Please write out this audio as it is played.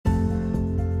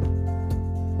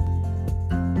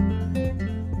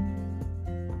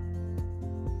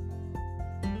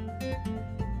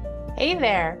Hey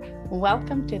there,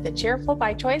 welcome to the Cheerful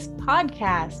by Choice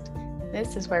podcast.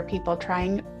 This is where people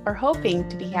trying or hoping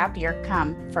to be happier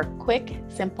come for quick,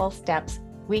 simple steps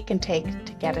we can take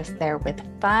to get us there with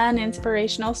fun,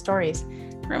 inspirational stories,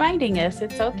 reminding us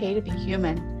it's okay to be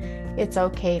human. It's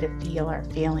okay to feel our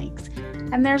feelings.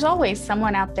 And there's always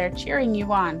someone out there cheering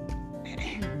you on.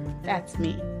 That's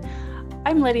me.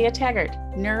 I'm Lydia Taggart,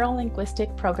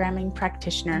 neuro-linguistic programming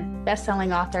practitioner,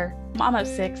 best-selling author, mom of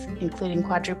 6, including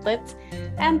quadruplets,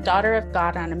 and daughter of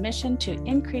God on a mission to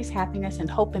increase happiness and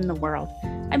hope in the world.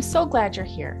 I'm so glad you're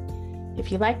here.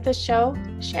 If you like this show,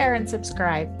 share and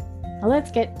subscribe. Now let's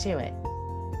get to it.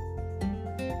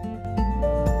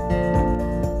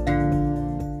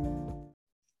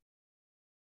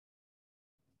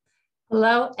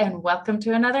 Hello, and welcome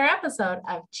to another episode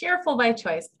of Cheerful by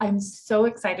Choice. I'm so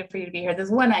excited for you to be here. This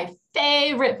is one of my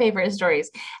favorite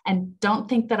stories. And don't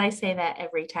think that I say that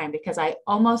every time, because I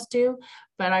almost do,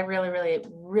 but I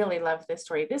really love this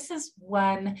story. This is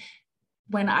one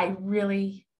when I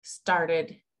really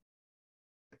started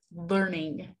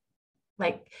learning.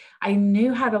 Like, I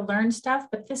knew how to learn stuff,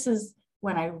 but this is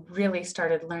when I really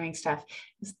started learning stuff.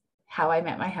 This is how I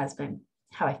met my husband,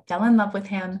 how I fell in love with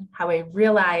him, how I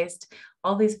realized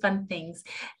all these fun things.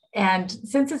 And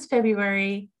since it's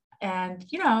February and,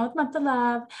 month of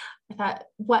love, I thought,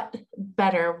 what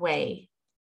better way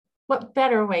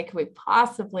could we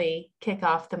possibly kick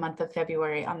off the month of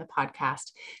February on the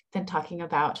podcast than talking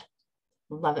about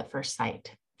love at first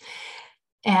sight?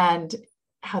 And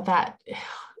how that,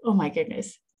 oh my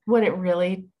goodness, what it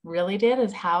really did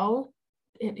is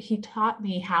he taught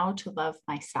me how to love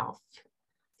myself.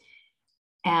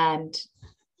 And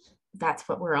that's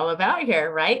what we're all about here,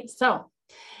 right? So,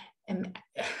 and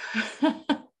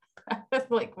that's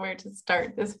like where to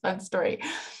start this fun story.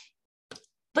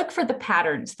 Look for the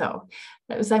patterns, though.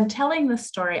 As I'm telling the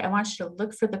story, I want you to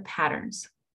look for the patterns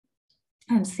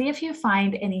and see if you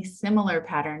find any similar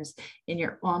patterns in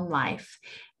your own life.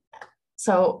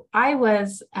 So I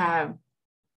was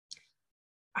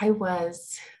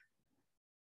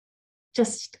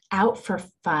just out for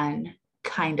fun.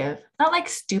 Kind of, not like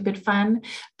stupid fun,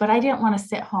 but I didn't want to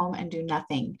sit home and do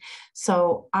nothing.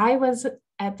 So I was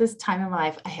at this time in my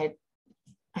life, I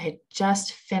had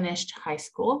just finished high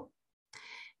school,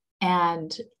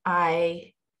 and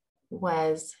I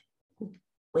was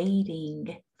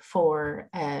waiting for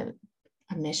a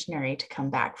missionary to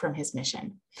come back from his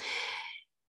mission.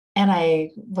 And I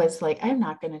was like, I'm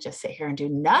not going to just sit here and do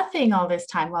nothing all this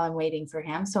time while I'm waiting for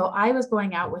him. So I was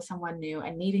going out with someone new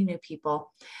and meeting new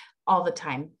people all the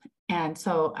time. And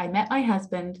so I met my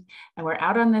husband and we're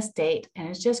out on this date, and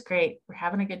it's just great. We're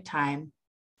having a good time,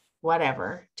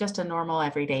 whatever, just a normal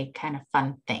everyday kind of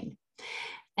fun thing.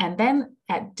 And then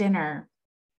at dinner,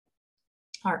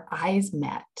 our eyes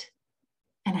met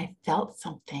and I felt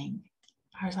something.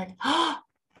 I was like, oh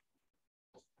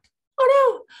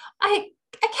no, I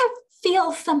can't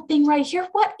feel something right here.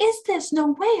 What is this? No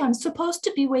way. I'm supposed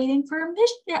to be waiting for a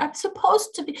mission. I'm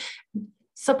supposed to.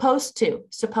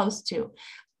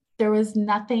 There was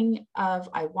nothing of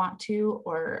I want to,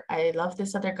 or I love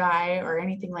this other guy, or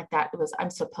anything like that. It was,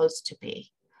 I'm supposed to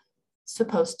be.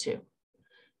 Supposed to.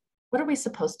 What are we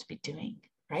supposed to be doing,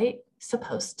 right?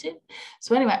 Supposed to.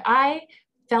 So anyway, I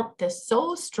felt this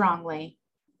so strongly.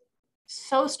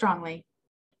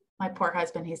 My poor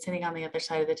husband, he's sitting on the other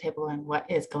side of the table, and what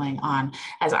is going on?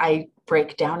 As I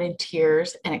break down in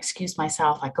tears and excuse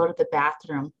myself, I go to the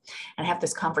bathroom and have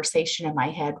this conversation in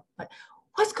my head.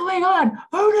 What's going on?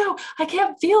 Oh no, I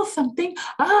can't feel something.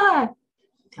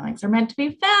 Feelings are meant to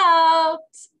be felt.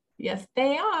 Yes,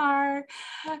 they are.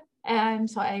 And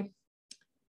so I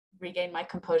regain my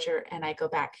composure and I go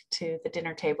back to the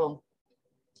dinner table.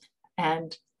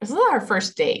 And this is our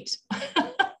first date.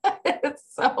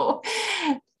 So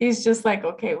he's just like,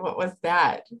 okay, what was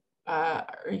that? Are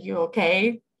you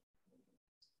okay?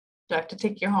 Do I have to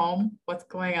take you home? What's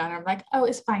going on? I'm like, oh,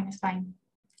 it's fine.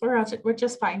 We're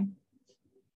just fine.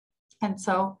 And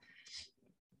so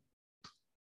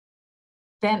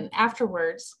then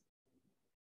afterwards,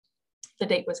 the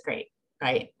date was great,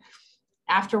 right?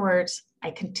 Afterwards,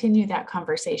 I continue that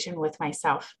conversation with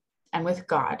myself and with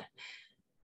God.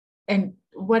 And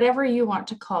whatever you want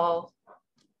to call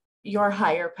your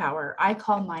higher power, I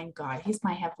call mine God. He's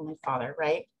my Heavenly Father,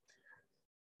 right?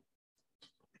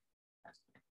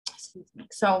 Excuse me.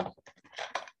 So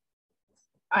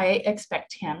I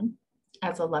expect him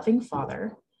as a loving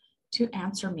father to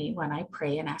answer me when I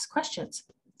pray and ask questions,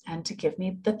 and to give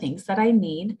me the things that I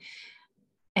need.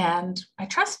 And I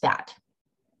trust that.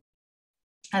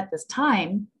 At this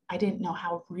time, I didn't know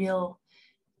how real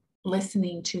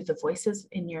listening to the voices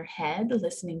in your head,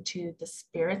 listening to the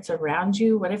spirits around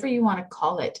you, whatever you want to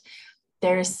call it.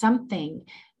 There's something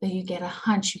that you get a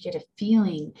hunch, you get a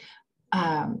feeling.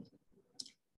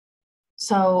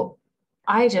 So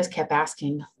I just kept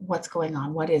asking, what's going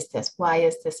on? What is this? Why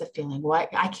is this a feeling? Why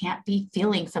I can't be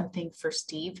feeling something for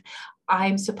Steve.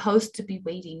 I'm supposed to be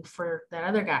waiting for that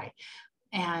other guy.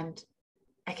 And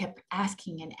I kept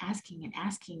asking and asking and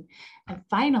asking. And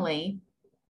finally,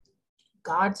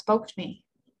 God spoke to me.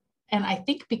 And I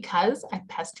think because I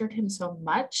pestered him so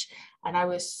much and I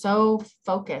was so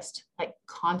focused, like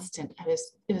constant,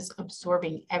 it was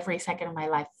absorbing every second of my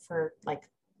life for like,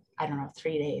 I don't know,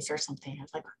 3 days or something. I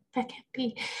was like, that can't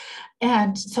be.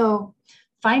 And so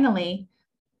finally,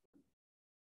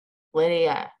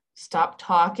 Lydia, stop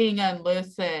talking and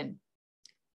listen.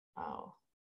 Oh,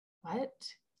 what?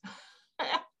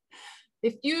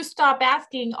 If you stop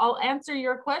asking, I'll answer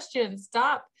your questions.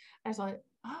 Stop. I was like,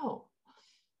 oh.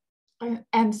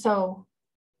 And so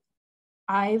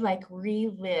I like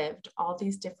relived all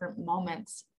these different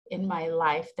moments in my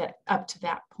life that up to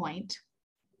that point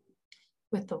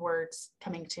with the words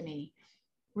coming to me.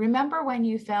 Remember when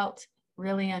you felt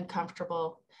really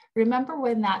uncomfortable? Remember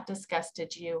when that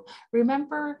disgusted you?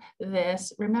 Remember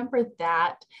this, remember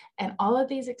that, and all of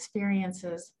these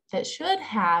experiences that should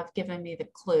have given me the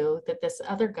clue that this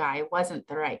other guy wasn't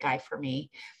the right guy for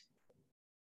me.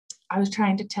 I was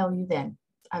trying to tell you then.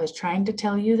 I was trying to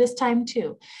tell you this time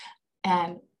too.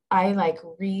 And I like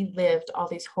relived all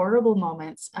these horrible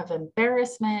moments of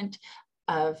embarrassment,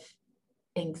 of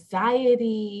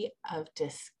anxiety, of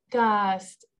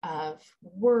disgust, of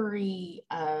worry,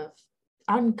 of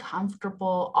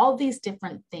uncomfortable, all these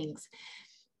different things.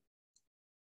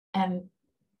 And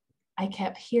I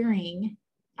kept hearing,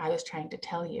 I was trying to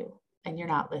tell you, and you're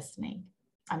not listening.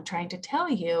 I'm trying to tell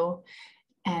you,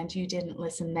 and you didn't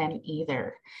listen then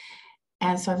either.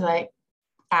 And so I was like,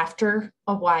 after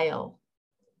a while,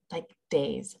 like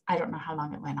days, I don't know how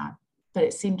long it went on, but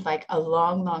it seemed like a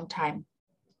long, long time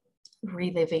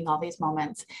reliving all these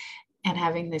moments and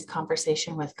having this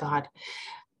conversation with God.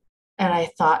 And I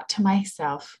thought to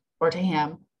myself or to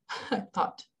him, I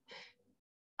thought,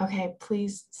 okay,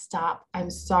 please stop. I'm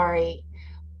sorry.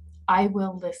 I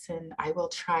will listen. I will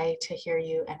try to hear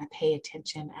you and pay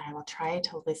attention. And I will try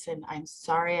to listen. I'm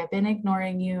sorry. I've been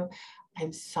ignoring you.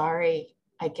 I'm sorry.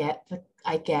 I get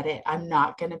it. I'm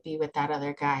not going to be with that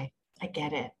other guy. I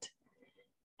get it.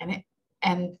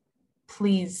 And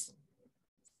please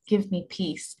give me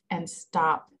peace and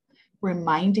stop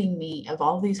reminding me of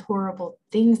all these horrible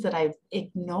things that I've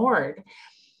ignored.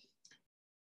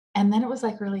 And then it was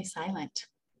like really silent.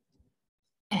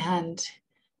 And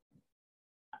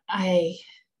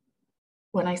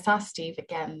when I saw Steve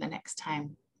again the next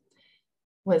time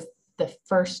was the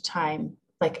first time,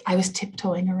 like I was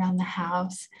tiptoeing around the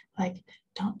house, like,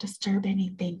 don't disturb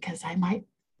anything because I might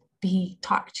be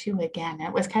talked to again.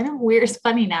 It was kind of weird. It's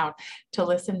funny now to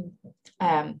listen,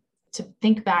 to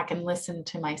think back and listen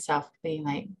to myself being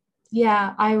like,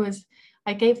 yeah,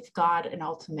 I gave God an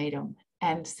ultimatum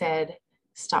and said,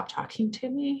 stop talking to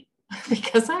me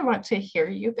because I want to hear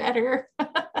you better.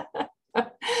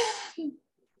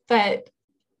 But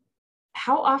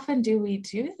how often do we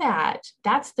do that?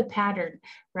 That's the pattern,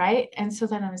 right? And so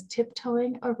then I was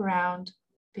tiptoeing around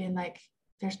being like,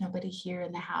 there's nobody here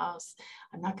in the house.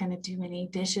 I'm not going to do any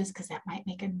dishes because that might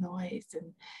make a noise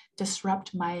and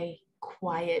disrupt my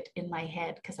quiet in my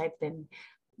head because I've been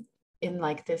in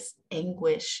like this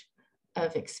anguish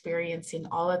of experiencing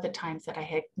all of the times that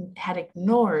I had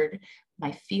ignored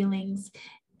my feelings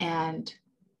and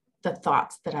the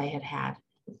thoughts that I had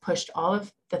pushed all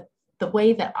of the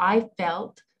way that I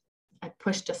felt, I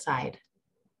pushed aside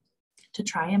to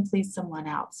try and please someone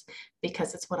else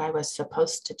because it's what I was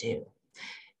supposed to do.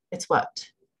 It's what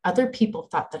other people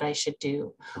thought that I should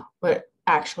do. But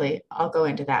actually, I'll go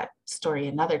into that story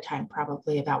another time,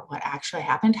 probably about what actually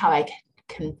happened, how I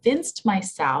convinced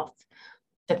myself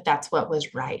that that's what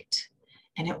was right.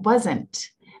 And it wasn't.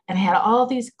 And I had all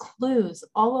these clues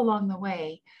all along the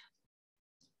way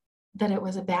that it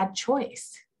was a bad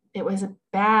choice. It was a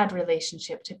bad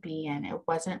relationship to be in. It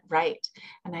wasn't right.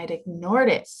 And I'd ignored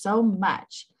it so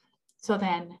much. So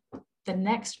then the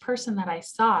next person that I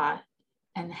saw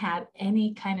and had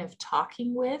any kind of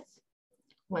talking with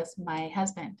was my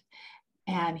husband.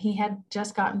 And he had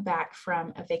just gotten back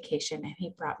from a vacation and he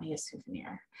brought me a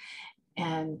souvenir.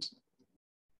 And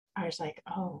I was like,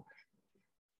 oh,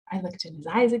 I looked in his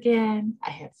eyes again.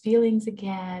 I had feelings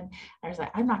again. I was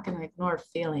like, I'm not going to ignore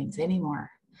feelings anymore.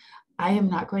 I am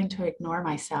not going to ignore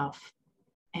myself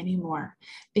anymore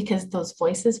because those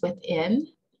voices within,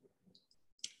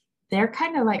 they're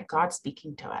kind of like God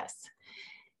speaking to us.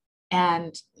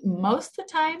 And most of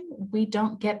the time, we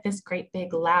don't get this great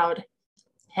big loud,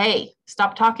 hey,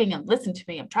 stop talking and listen to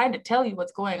me. I'm trying to tell you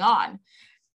what's going on.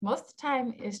 Most of the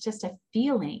time, it's just a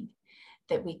feeling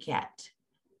that we get.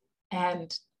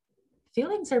 And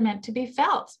feelings are meant to be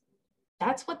felt.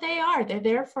 That's what they are. They're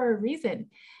there for a reason.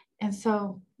 And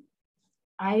so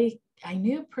I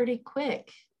knew pretty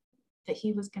quick that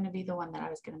he was going to be the one that I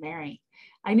was going to marry.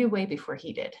 I knew way before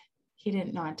he did. He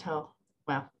didn't know until,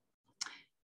 well,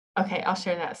 okay, I'll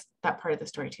share that part of the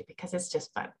story too, because it's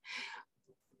just fun.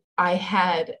 I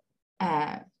had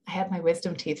my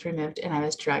wisdom teeth removed and I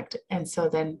was drugged. And so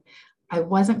then I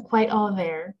wasn't quite all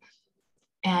there.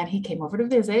 And he came over to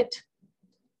visit,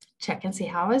 check and see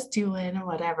how I was doing or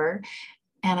whatever.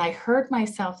 And I heard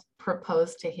myself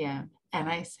propose to him. And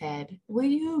I said, will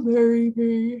you marry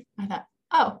me? I thought,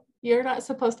 oh, you're not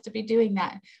supposed to be doing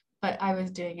that. But I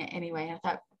was doing it anyway. I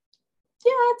thought,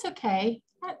 yeah, it's okay.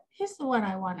 He's the one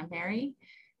I want to marry.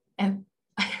 And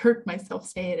I heard myself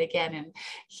say it again. And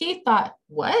he thought,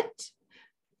 what?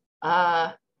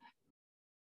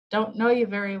 Don't know you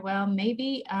very well,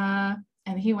 maybe.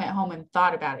 And he went home and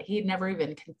thought about it. He had never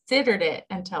even considered it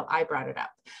until I brought it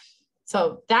up.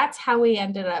 So that's how we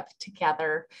ended up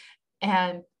together.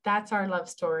 And that's our love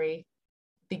story,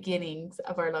 beginnings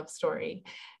of our love story.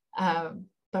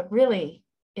 But really,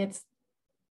 it's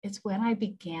when I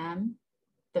began,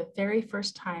 the very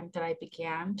first time that I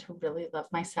began to really love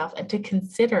myself and to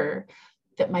consider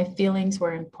that my feelings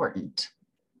were important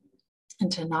and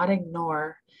to not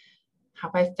ignore how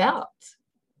I felt.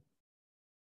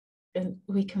 And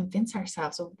we convince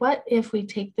ourselves, what if we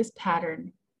take this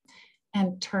pattern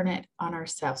and turn it on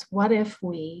ourselves? What if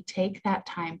we take that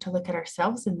time to look at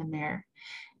ourselves in the mirror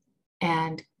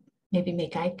and maybe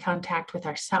make eye contact with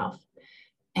ourselves,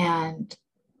 and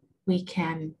we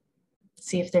can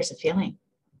see if there's a feeling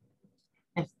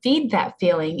and feed that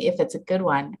feeling if it's a good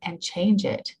one, and change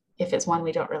it if it's one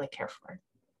we don't really care for.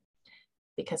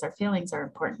 Because our feelings are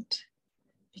important,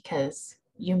 because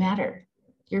you matter.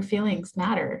 Your feelings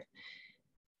matter.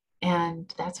 And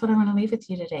that's what I want to leave with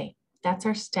you today. That's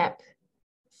our step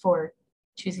for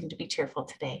choosing to be cheerful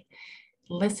today.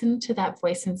 Listen to that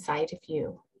voice inside of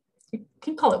you. You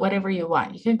can call it whatever you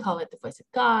want. You can call it the voice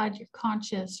of God, your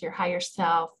conscious, your higher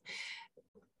self,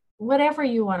 whatever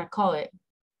you want to call it.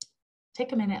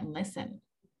 Take a minute and listen.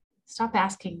 Stop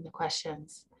asking the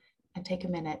questions and take a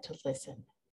minute to listen.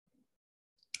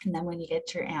 And then when you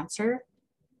get your answer,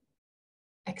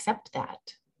 accept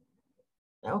that.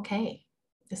 Okay,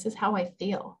 this is how I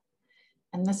feel.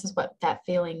 And this is what that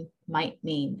feeling might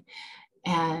mean.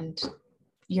 And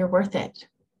you're worth it.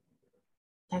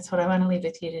 That's what I want to leave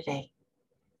with you today.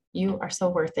 You are so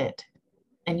worth it.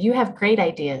 And you have great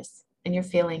ideas, and your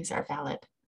feelings are valid.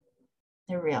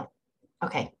 They're real.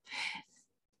 Okay.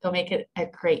 Go make it a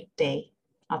great day.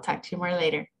 I'll talk to you more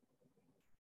later.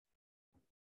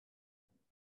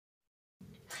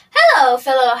 Hello,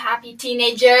 fellow happy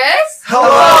teenagers.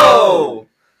 Hello!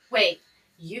 Wait,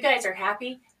 you guys are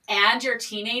happy and you're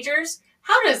teenagers?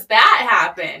 How does that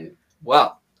happen?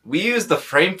 Well, we use the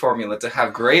FRAME formula to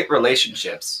have great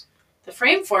relationships. The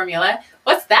FRAME formula?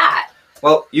 What's that?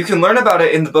 Well, you can learn about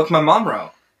it in the book my mom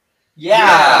wrote.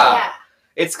 Yeah.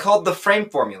 It's called the FRAME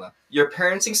formula, your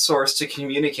parenting source to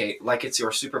communicate like it's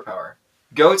your superpower.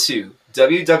 Go to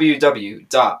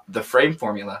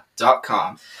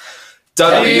www.theframeformula.com.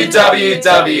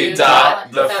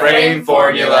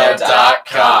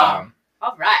 www.theframeformula.com.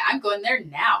 All right, I'm going there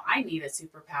now. I need a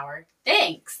superpower.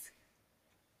 Thanks.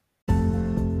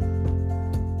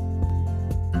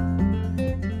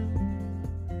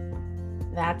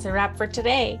 That's a wrap for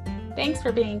today. Thanks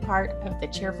for being part of the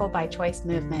Cheerful by Choice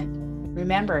movement.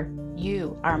 Remember,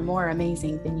 you are more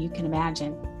amazing than you can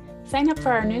imagine. Sign up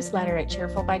for our newsletter at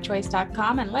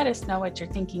cheerfulbychoice.com and let us know what you're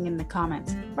thinking in the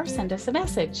comments, or send us a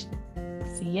message.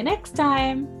 See you next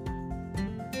time.